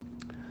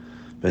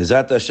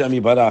Bezat Hashem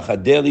Yibarach, a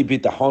daily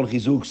bitachon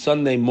chizuk,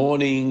 Sunday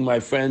morning, my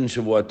friends,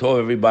 Shavua Tov,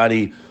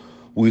 everybody.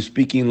 We were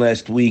speaking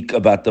last week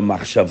about the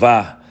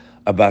machshava,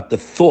 about the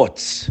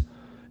thoughts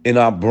in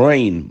our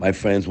brain, my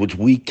friends, which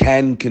we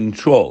can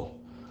control,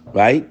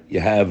 right? You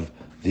have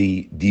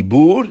the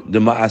dibur, the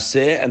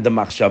maaseh, and the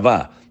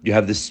machshava. You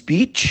have the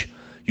speech,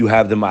 you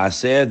have the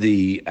maaseh,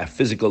 the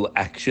physical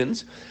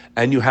actions,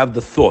 and you have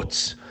the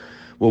thoughts.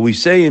 What we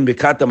say in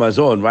Birkat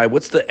Hamazon, right?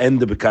 What's the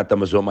end of Birkat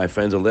Hamazon, my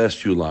friends? The last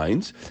few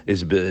lines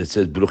is it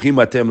says, "Baruchim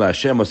atem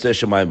laHashem oseh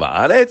shamayim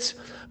va'aretz,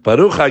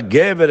 Baruch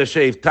hagever asher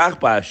yiftach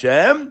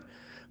ba'Hashem,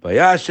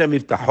 v'yah Hashem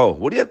yiftacho."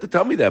 What do you have to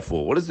tell me that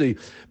for? What is the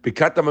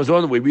Birkat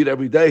Hamazon that we read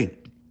every day?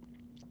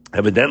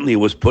 Evidently, it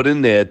was put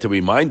in there to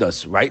remind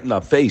us, right in our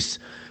face,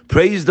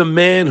 praise the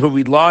man who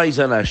relies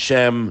on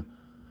Hashem,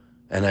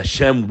 and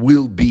Hashem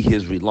will be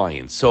his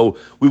reliance. So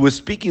we were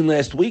speaking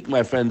last week,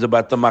 my friends,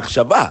 about the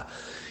machshava.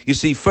 You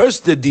see,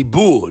 first the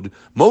dibur,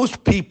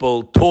 most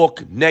people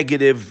talk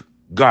negative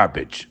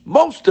garbage,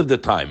 most of the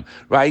time,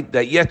 right?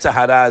 That Yetzer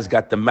Hara's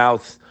got the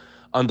mouth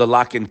under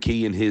lock and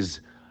key in his,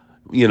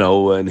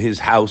 in his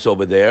house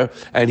over there,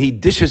 and he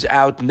dishes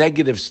out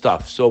negative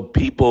stuff. So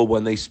people,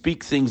 when they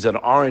speak things that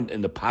aren't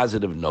in the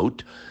positive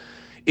note,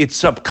 it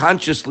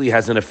subconsciously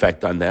has an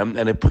effect on them,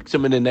 and it puts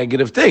them in a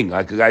negative thing.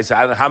 Like a guy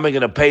said, how am I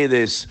going to pay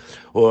this?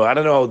 Or I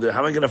don't know, how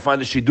am I going to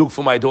find a shidduch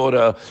for my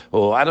daughter?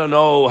 Or I don't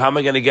know, how am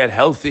I going to get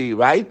healthy,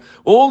 right?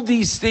 All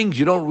these things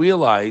you don't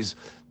realize,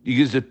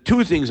 because there are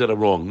two things that are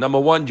wrong. Number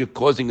one, you're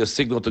causing a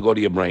signal to go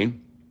to your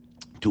brain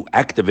to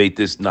activate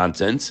this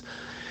nonsense.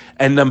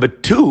 And number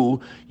two,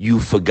 you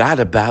forgot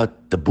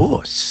about the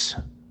boss.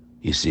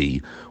 You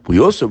see, we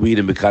also read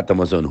in Birkat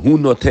Hamazon, Hu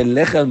noten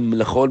lechem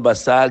lechol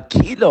basar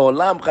ki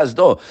le'olam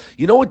chasdo.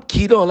 You know what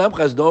ki le'olam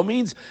chasdo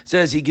means? It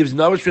says he gives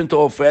nourishment to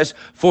all flesh,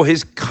 for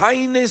his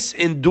kindness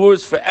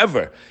endures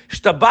forever.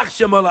 Shtabach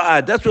shem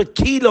ala'ad. That's what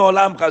ki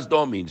le'olam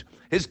chasdo means.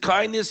 His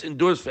kindness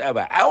endures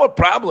forever. Our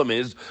problem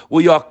is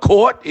we are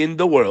caught in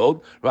the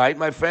world, right,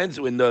 my friends,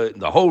 in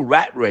the whole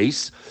rat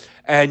race,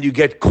 and you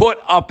get caught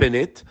up in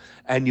it,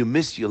 and you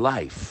miss your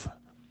life.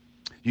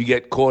 You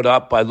get caught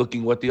up by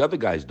looking what the other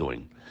guy's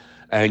doing.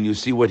 And you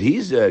see what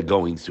he's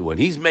going through, and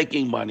he's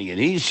making money,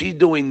 and she's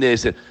doing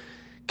this. And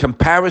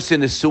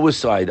comparison is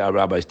suicide, our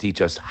rabbis teach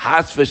us.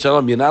 Has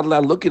v'shalom, you're not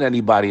allowed to look at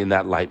anybody in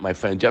that light, my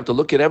friend. You have to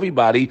look at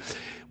everybody.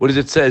 What does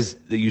it says?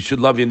 That you should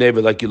love your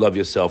neighbor like you love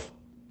yourself.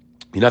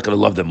 You're not going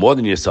to love them more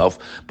than yourself,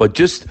 but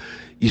just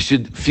you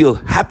should feel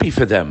happy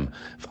for them.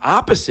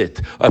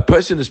 Opposite, a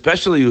person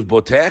especially who's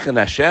botech and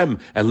Hashem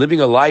and living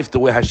a life the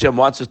way Hashem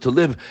wants us to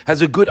live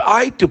has a good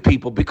eye to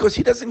people because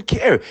he doesn't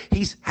care.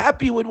 He's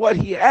happy with what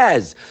he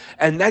has.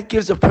 And that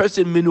gives a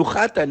person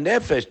minuchat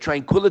nefesh,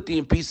 tranquility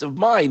and peace of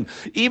mind,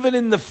 even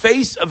in the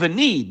face of a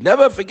need.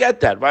 Never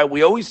forget that, right?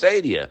 We always say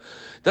it here.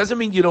 Doesn't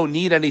mean you don't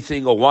need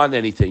anything or want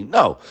anything.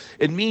 No,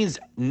 it means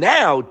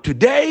now,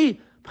 today,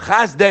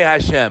 Chazdei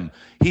Hashem.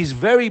 He's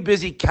very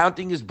busy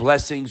counting his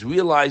blessings,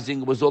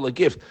 realizing it was all a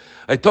gift.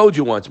 I told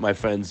you once, my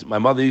friends, my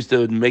mother used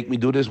to make me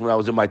do this when I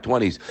was in my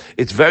 20s.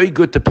 It's very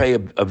good to pay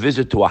a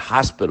visit to a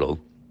hospital.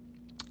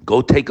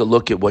 Go take a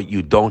look at what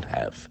you don't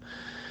have.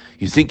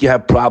 You think you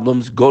have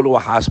problems? Go to a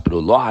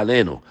hospital, lo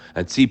alenu,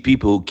 and see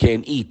people who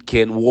can't eat,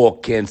 can't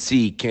walk, can't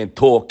see, can't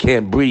talk,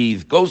 can't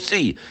breathe. Go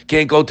see.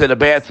 Can't go to the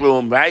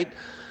bathroom, right?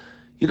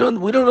 We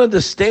don't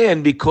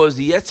understand because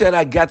the Yetzer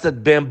Hara got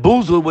that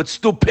bamboozled with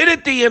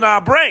stupidity in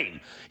our brain.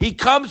 He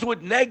comes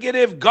with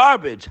negative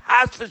garbage.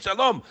 Has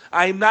v'shalom.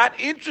 I'm not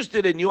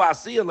interested in you. I'll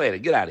see you later.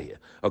 Get out of here.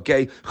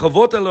 Okay?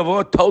 Chavot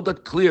HaLevavot told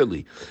it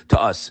clearly to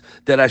us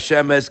that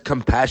Hashem has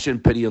compassion,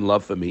 pity, and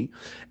love for me.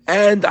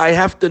 And I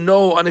have to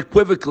know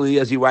unequivocally,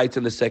 as he writes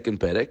in the second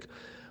Perek,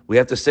 we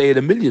have to say it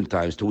 1,000,000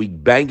 times till we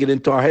bang it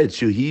into our heads.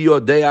 Shuhi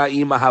yodea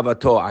ima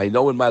havato. I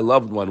know when my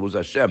loved one was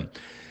Hashem.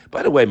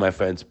 By the way, my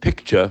friends,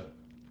 picture,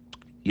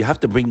 you have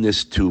to bring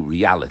this to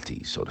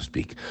reality, so to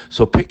speak.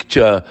 So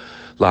picture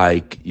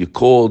like you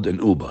called an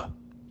Uber.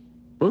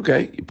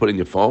 Okay, you put in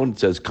your phone, it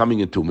says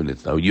coming in 2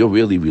 minutes. Now you're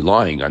really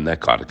relying on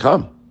that car to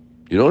come.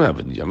 I don't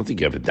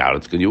think you have a doubt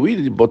it's going to, you read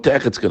it in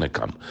Botech, it's going to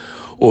come.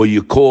 Or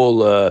you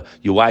call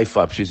your wife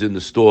up, she's in the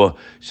store,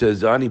 she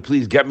says, honey,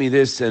 please get me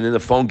this, and then the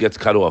phone gets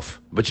cut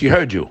off. But she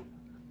heard you.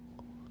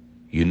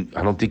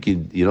 I don't think you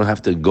don't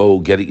have to go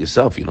get it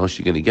yourself. You know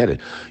she's going to get it.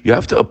 You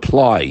have to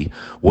apply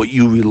what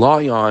you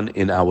rely on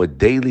in our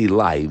daily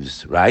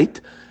lives,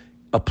 right?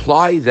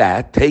 Apply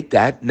that, take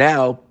that,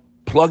 now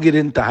plug it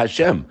into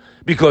Hashem,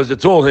 because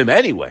it's all Him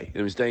anyway.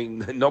 I'm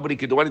saying nobody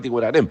can do anything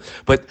without Him.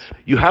 But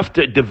you have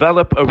to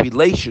develop a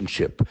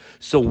relationship.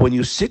 So when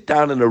you sit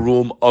down in a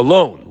room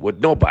alone with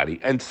nobody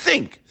and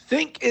think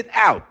it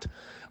out.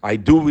 I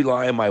do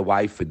rely on my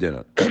wife for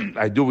dinner.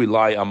 I do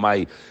rely on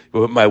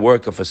my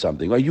worker for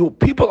something.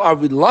 People are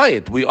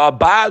reliant. We are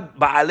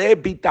ba'alei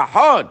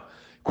bitachon.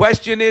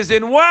 Question is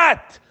in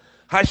what?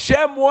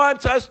 Hashem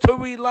wants us to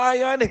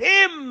rely on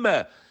Him,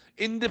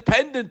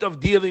 independent of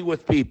dealing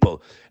with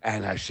people.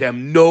 And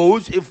Hashem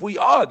knows if we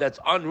are. That's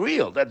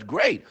unreal. That's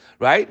great,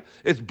 right?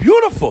 It's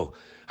beautiful.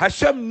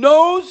 Hashem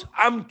knows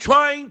I'm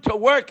trying to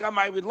work on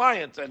my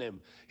reliance on Him.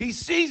 He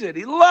sees it.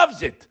 He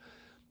loves it.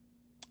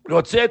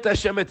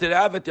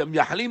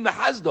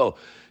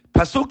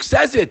 Pasuk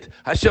says it.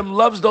 Hashem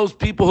loves those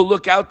people who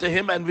look out to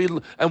Him and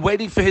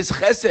waiting for His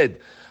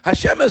chesed.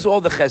 Hashem has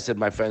all the chesed,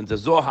 my friends. The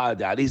Zohar,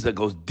 the Arizah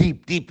goes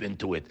deep, deep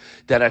into it.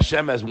 That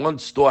Hashem has one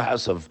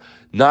storehouse of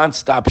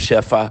non-stop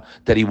shefa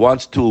that He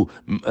wants to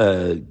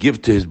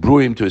give to His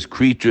bruim, to His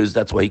creatures.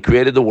 That's why He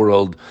created the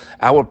world.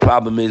 Our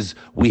problem is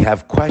we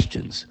have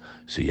questions.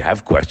 So you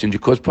have questions, you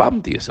cause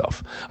problem to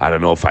yourself. I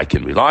don't know if I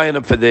can rely on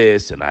Him for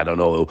this, and I don't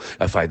know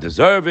if I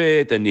deserve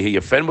it. And you hear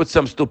your friend with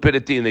some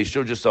stupidity, and they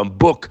show you some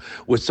book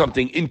with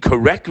something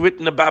incorrect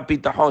written about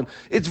bitachon.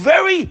 It's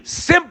very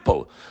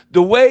simple.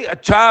 The way a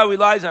child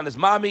relies on his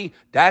mommy,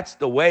 that's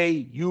the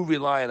way you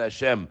rely on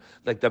Hashem.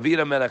 Like David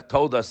HaMelech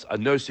told us, a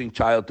nursing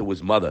child to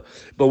his mother.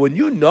 But when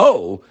you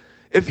know,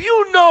 if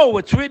you know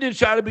what's written in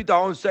Shara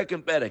B'tahon,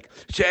 second perek,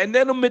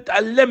 she'enenu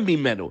mit'alem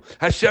mimenu,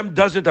 Hashem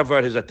doesn't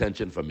avert His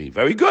attention from me.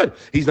 Very good.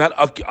 He's not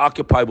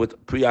occupied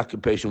with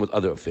preoccupation with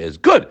other affairs.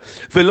 Good.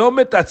 V'lo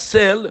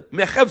metatzel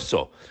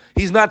mechevso.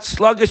 He's not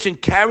sluggish in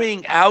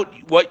carrying out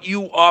what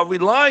you are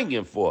relying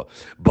Him for.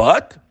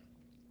 But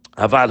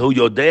aval hu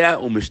yodea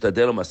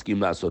u'mishtadel u'maskim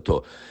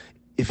la'asoto.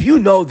 If you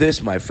know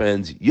this, my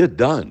friends, you're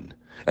done.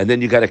 And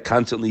then you got to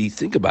constantly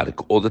think about it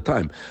all the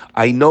time.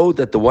 I know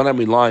that the one I'm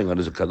relying on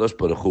is a Kadosh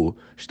Baruch Hu,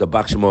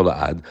 Shtabach Shemo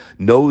La'ad,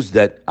 knows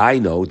that I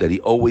know that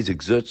He always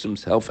exerts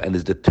Himself and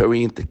is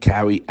determined to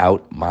carry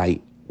out my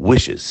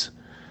wishes.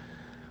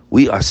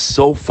 We are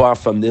so far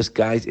from this,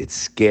 guys, it's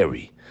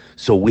scary.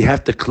 So we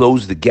have to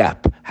close the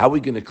gap. How are we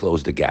going to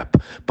close the gap?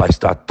 By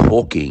start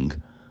talking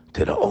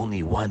to the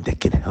only one that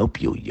can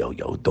help you, yo.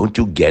 Don't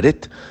you get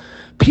it?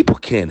 People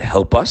can't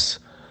help us.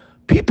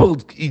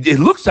 People, it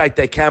looks like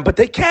they can, but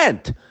they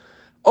can't.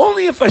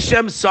 Only if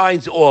Hashem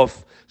signs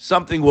off,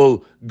 something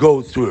will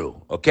go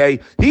through, okay?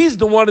 He's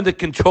the one in the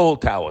control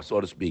tower, so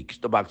to speak.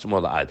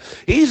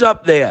 He's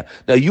up there.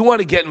 Now, you want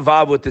to get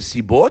involved with the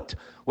Sibot?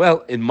 Well,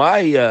 in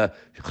my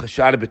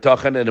Shara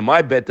B'tachon and in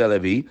my Bet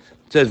Levi,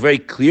 it says very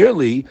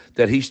clearly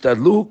that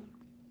Hishtadlu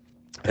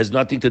has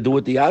nothing to do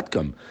with the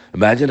outcome.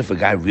 Imagine if a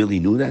guy really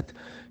knew that.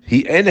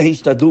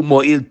 Hishtadlu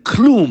mo'il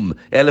klum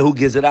elahu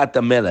gezerat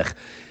hamelech.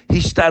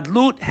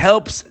 Hishtadlut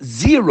helps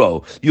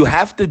zero. You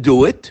have to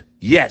do it,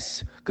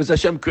 yes, because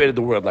Hashem created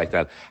the world like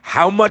that.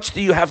 How much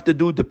do you have to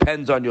do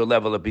depends on your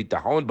level of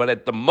bitachon, but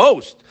at the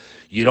most,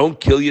 you don't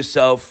kill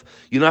yourself.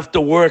 You don't have to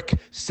work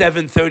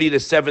 7:30 to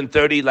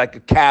 7:30 like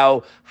a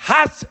cow.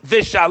 Has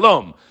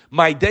v'shalom.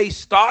 My day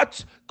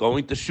starts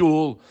going to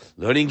shul,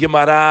 learning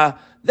Gemara,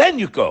 then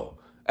you go.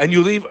 And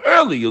you leave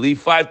early. You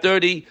leave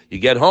 5:30, you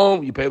get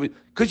home, you pay,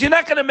 because you're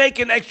not going to make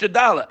an extra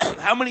dollar.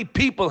 How many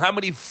people, how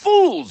many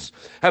fools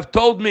have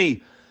told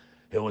me,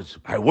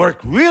 I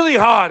worked really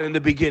hard in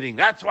the beginning,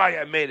 that's why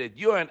I made it.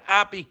 You're an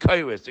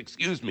apikairis,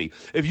 excuse me.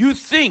 If you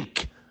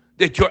think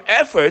that your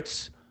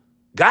efforts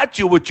got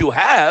you what you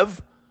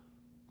have,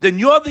 then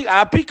you're the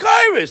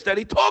apikairis that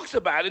he talks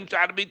about in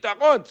Shara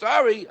B'tahon.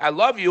 Sorry, I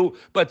love you,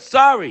 but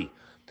sorry.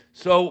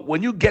 So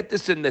when you get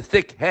this in the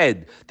thick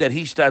head, that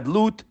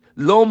hishtadlut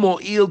lo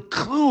mo'il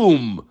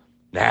klum.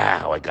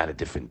 Now I got a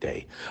different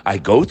day. I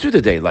go through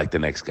the day like the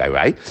next guy,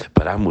 right?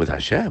 But I'm with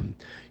Hashem.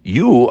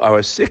 You are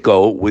a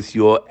sicko with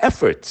your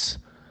efforts.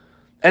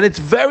 And it's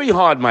very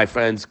hard, my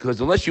friends,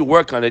 because unless you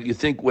work on it, you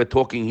think we're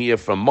talking here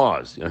from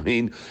Mars. You know what I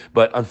mean?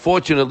 But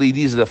unfortunately,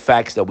 these are the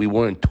facts that we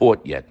weren't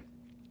taught yet.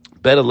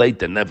 Better late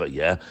than never,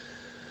 yeah?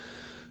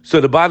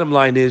 So the bottom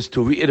line is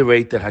to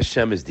reiterate that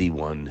Hashem is the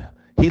one.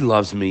 He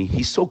loves me.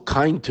 He's so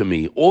kind to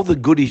me. All the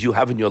goodies you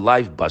have in your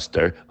life,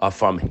 Buster, are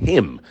from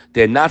Him.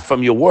 They're not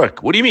from your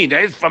work. What do you mean?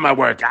 That is from my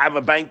work. I have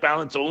a bank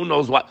balance or who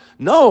knows what.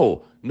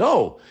 No.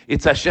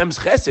 It's Hashem's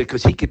chesed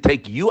because He could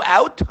take you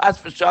out, has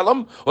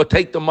v'shalom, or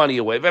take the money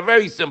away.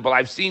 Very simple.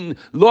 I've seen,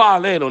 lo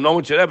aleinu, no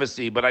one should ever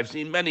see, but I've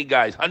seen many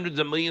guys, hundreds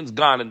of millions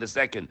gone in the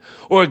second.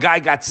 Or a guy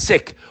got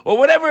sick, or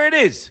whatever it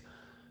is.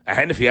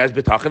 And if he has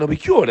bitachon, he'll be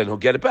cured and he'll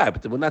get it back.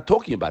 But we're not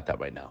talking about that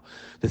right now.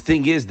 The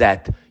thing is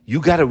that you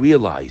got to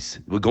realize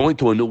we're going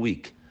to a new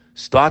week.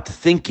 Start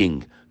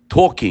thinking,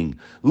 talking,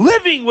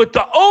 living with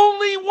the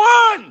only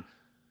one.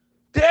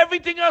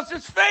 Everything else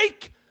is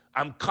fake.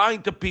 I'm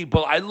kind to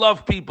people. I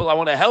love people. I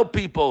want to help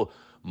people.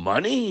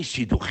 Money,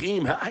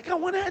 shidduchim. I got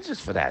one answer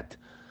for that.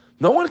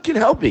 No one can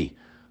help me.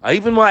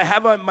 Even when I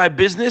have my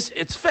business,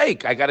 it's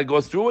fake. I got to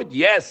go through it.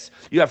 Yes,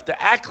 you have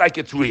to act like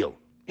it's real.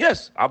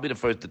 Yes, I'll be the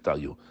first to tell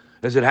you.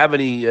 Does it have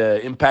any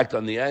impact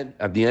on the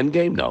end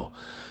game? No.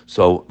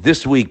 So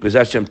this week, B'ez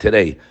Hashem,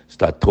 today,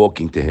 start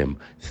talking to Him,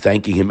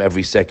 thanking Him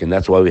every second.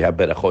 That's why we have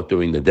berachot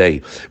during the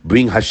day.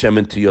 Bring Hashem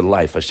into your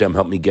life. Hashem,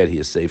 help me get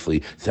here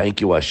safely. Thank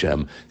you,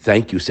 Hashem.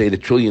 Thank you. Say it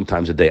 1,000,000,000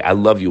 times a day. I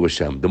love you,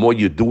 Hashem. The more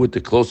you do it,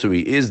 the closer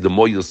He is, the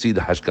more you'll see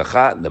the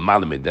hashgacha and the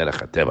malam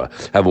derech hateva.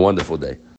 Have a wonderful day.